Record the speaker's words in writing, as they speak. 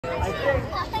I think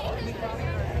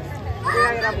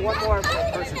I can have one more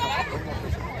person.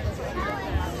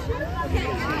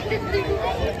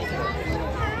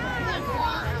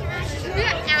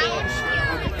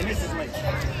 And this is Lynch.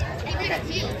 Okay.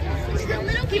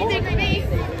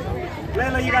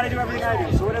 Layla, you got to do everything I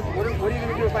do. So what are you going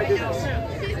to do if I do this?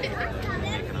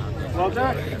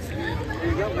 Walter? There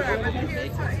you go.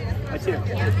 Let's hear.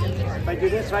 If I do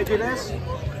this.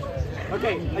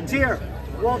 Okay, Atir,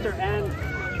 Walter, and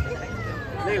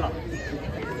Layla.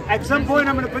 At some point,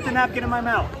 I'm going to put the napkin in my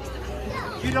mouth.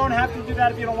 You don't have to do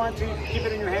that if you don't want to. Keep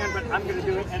it in your hand, but I'm going to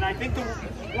do it. And I think,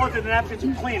 Walter, the napkins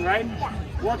are clean, right?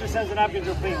 Walter says the napkins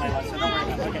are clean, Layla, so don't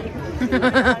worry about it.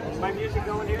 Okay. Is my music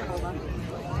going here? Hold on.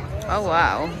 Oh,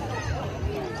 wow.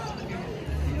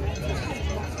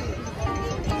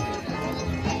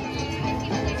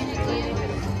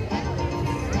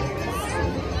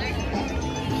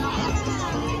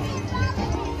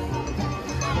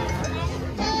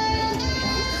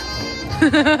 Oh,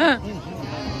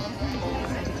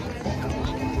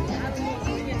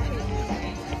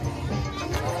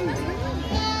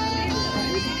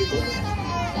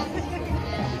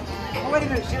 wait a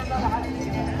minute, she has another hat.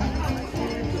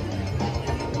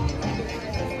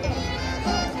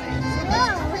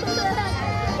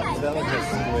 Is that like a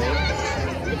squid?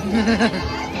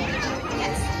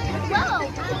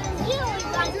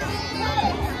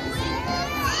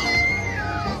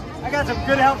 I got some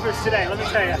good helpers today, let me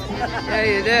tell you. Yeah,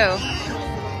 you do.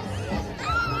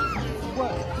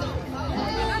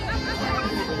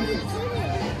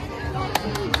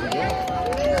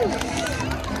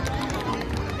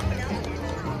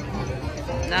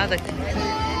 Now the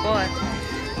boy.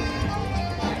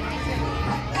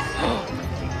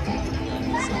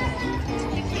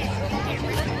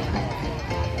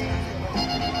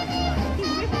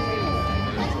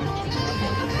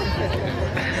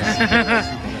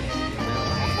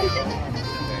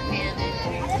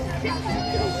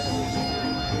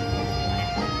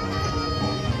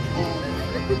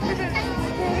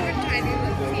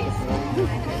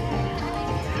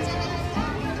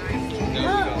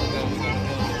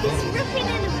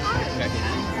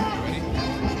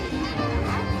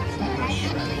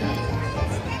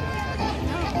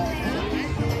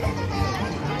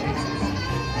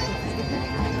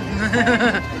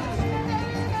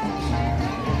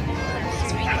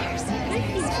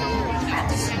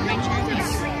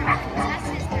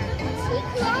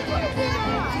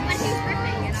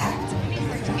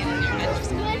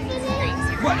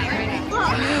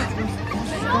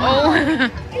 Oh.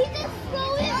 He just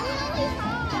threw it really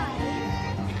high.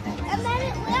 And then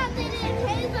it landed in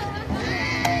his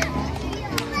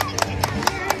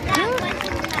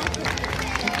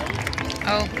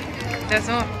Oh, that's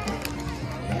all.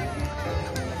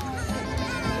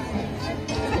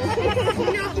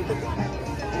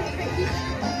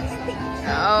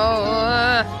 Oh.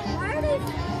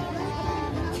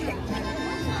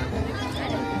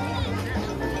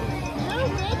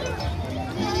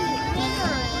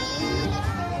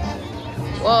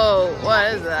 Whoa, what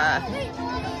is that?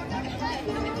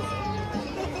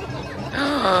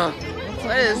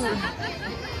 What is this?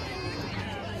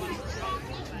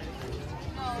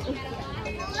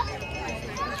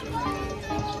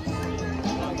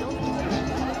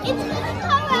 It's gonna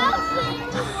come out soon.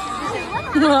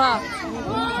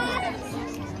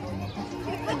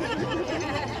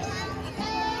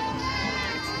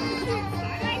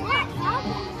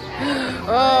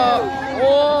 Oh,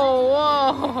 whoa,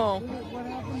 whoa.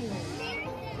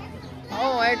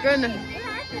 Oh my goodness.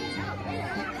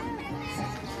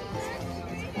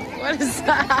 What is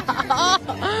that?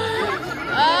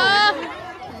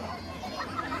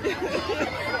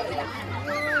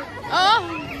 Oh.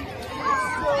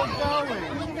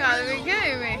 You gotta be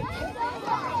kidding me.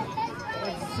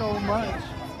 That's so much.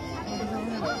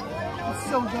 It's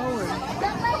so going.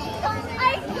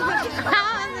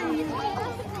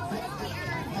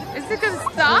 Is it gonna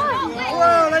stop?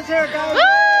 Whoa, let's hear it, guys. Ah!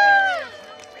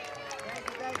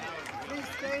 Please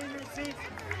stay in your seats.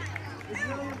 It's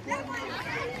really important.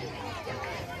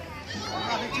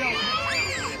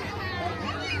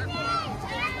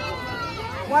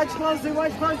 Watch closely,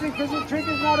 because the trick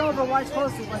is not over. Watch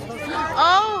closely,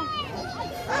 Oh!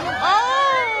 Oh!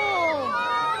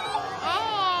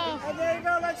 Oh! And there you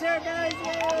go, let's hear it, guys.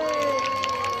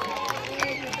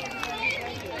 Yay!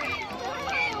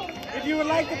 If you would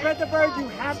like to pet the bird, you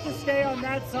have to stay on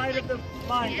that side of the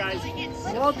line, guys.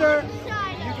 Walter,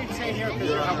 you can stay here because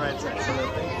you're on the right side.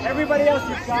 Everybody else,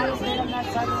 you've got to stay on that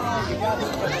side of the line. You've got to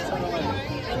stay on that side of the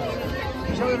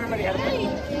line. Show everybody how to pet.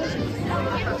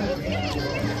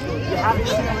 You have to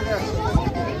stay over there.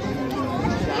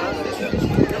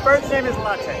 bird's name is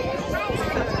Latte.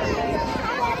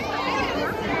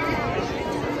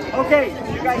 Okay,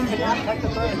 you guys cannot pet the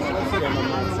birds. Let's see them on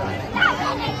that side.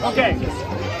 Okay.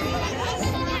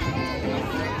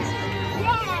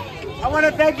 I want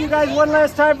to thank you guys one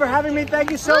last time for having me.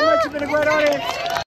 Thank you so much. You've been a great audience.